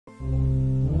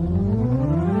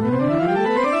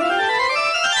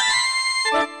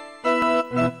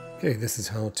Okay, this is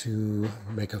how to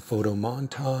make a photo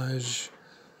montage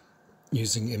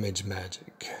using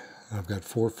ImageMagick. I've got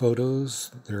 4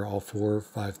 photos. They're all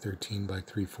 513 by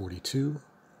 342.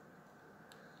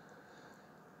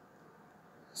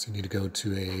 So you need to go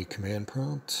to a command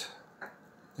prompt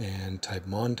and type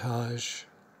montage,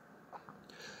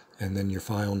 and then your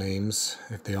file names.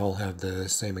 If they all have the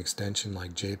same extension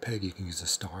like JPEG, you can use a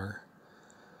star.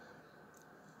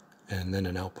 And then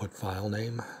an output file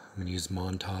name. I'm going to use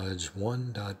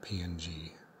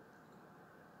montage1.png.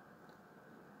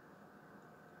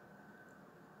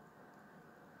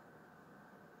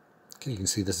 Okay, you can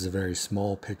see this is a very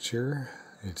small picture.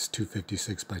 It's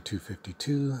 256 by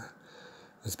 252.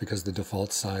 That's because the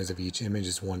default size of each image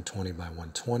is 120 by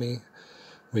 120.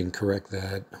 We can correct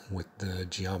that with the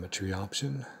geometry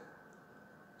option.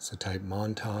 So type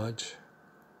montage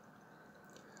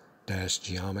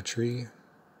 -geometry.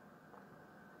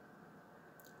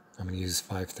 I'm going to use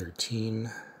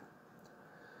 513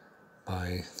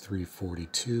 by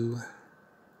 342.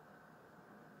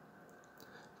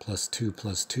 +2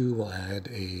 +2 will add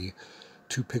a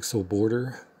 2-pixel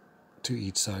border to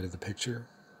each side of the picture.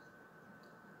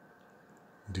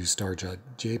 Do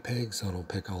star.jpg, so it'll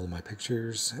pick all of my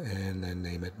pictures, and then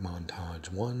name it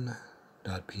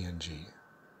montage1.png.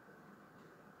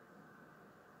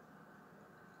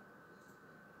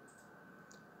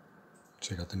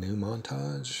 Check out the new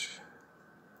montage,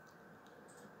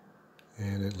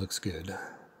 and it looks good.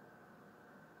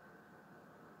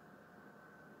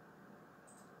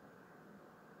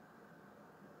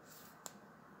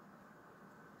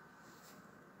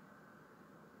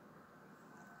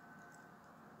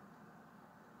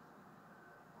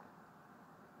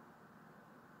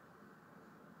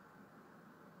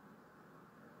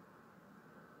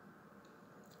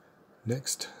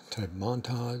 Next, type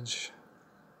montage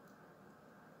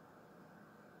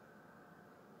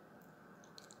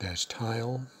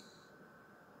 -tile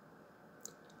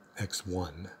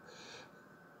x1.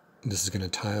 This is going to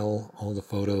tile all the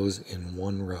photos in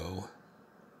one row.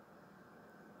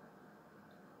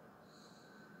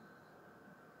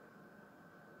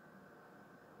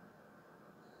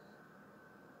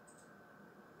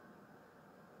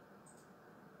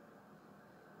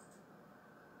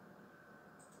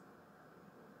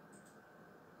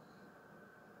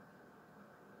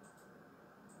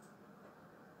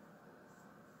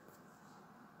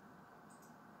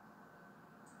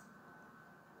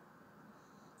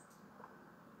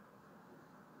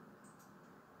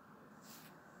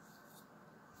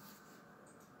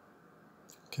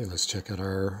 Okay, let's check out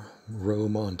our row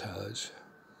montage.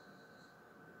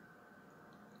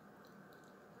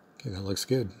 Okay, that looks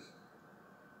good.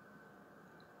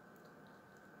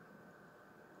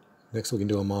 Next we can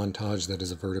do a montage that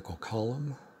is a vertical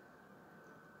column.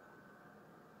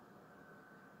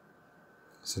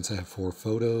 Since I have 4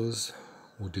 photos,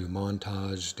 we'll do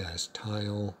montage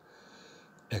 -tile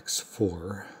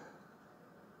x4.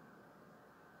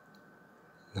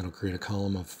 That'll create a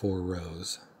column of 4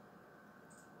 rows.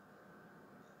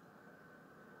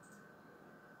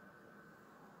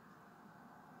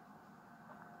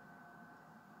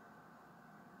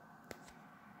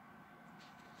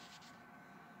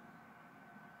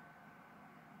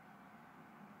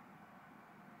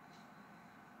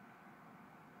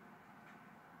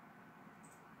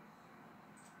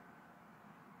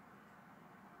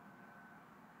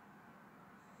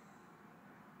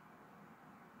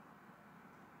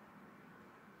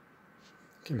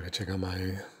 Okay, I'm going to check out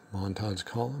my montage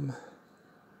column.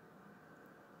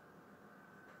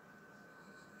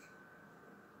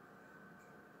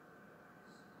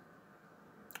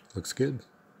 Looks good.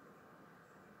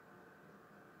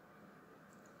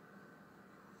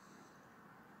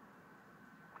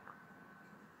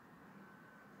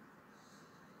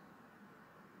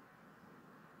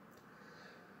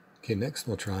 Okay, next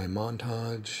we'll try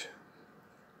montage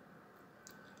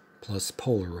plus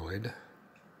Polaroid.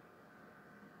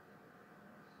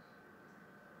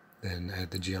 Then add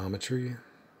the geometry.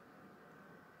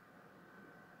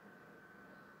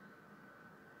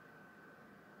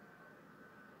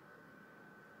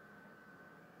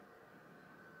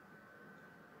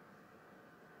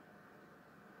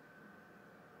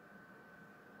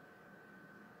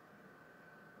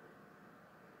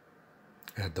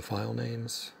 Add the file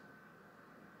names.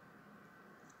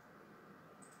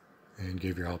 And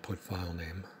give your output file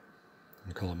name.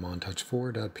 And call it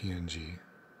montage4.png.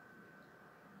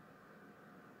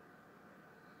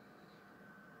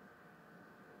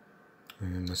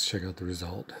 And let's check out the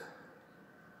result.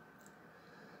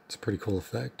 It's a pretty cool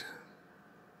effect.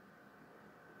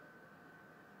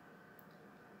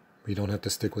 You don't have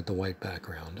to stick with the white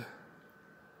background.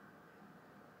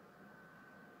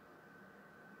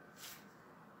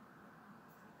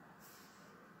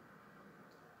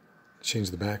 change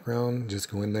the background,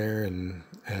 just go in there and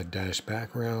add dash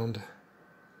background,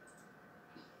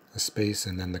 a space,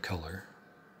 and then the color.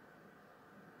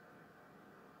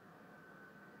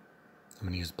 I'm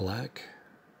going to use black.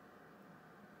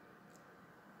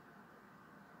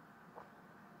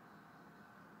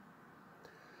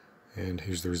 And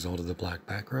here's the result of the black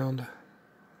background.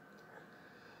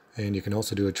 And you can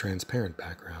also do a transparent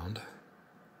background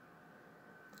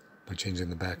by changing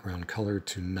the background color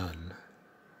to none.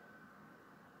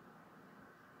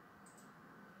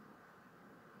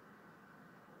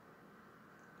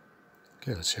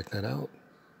 Okay, let's check that out.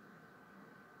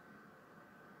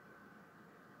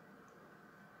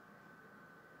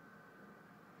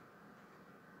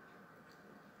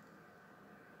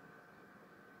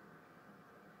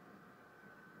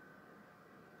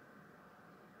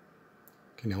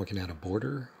 Okay, now we can add a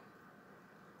border.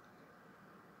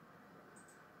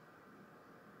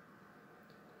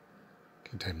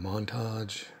 Okay, type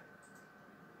montage,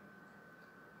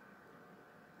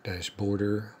 dash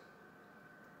border,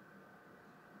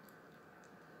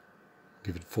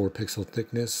 give it 4 pixel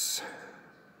thickness,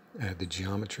 add the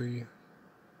geometry.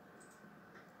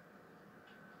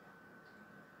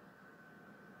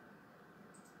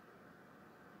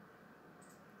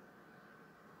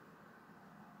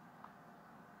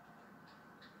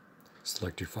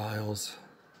 Select your files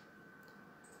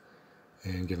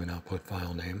and give an output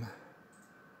file name.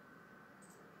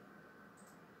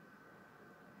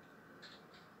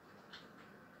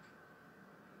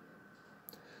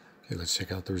 Okay, let's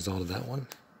check out the result of that one.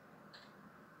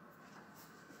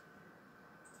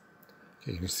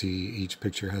 Okay, you can see each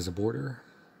picture has a border,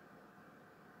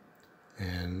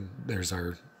 and there's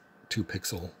our 2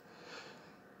 pixel.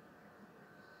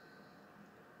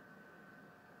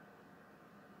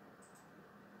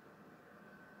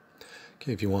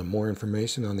 Okay, if you want more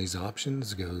information on these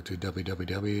options, go to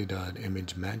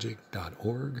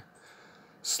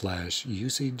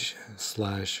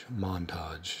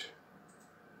www.imagemagick.org/usage/montage.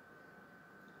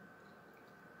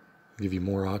 Give you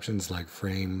more options like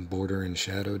frame, border, and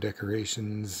shadow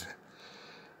decorations,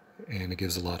 and it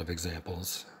gives a lot of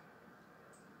examples.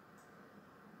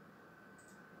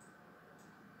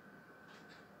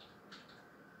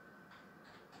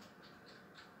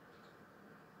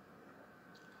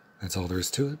 That's all there is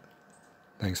to it.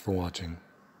 Thanks for watching.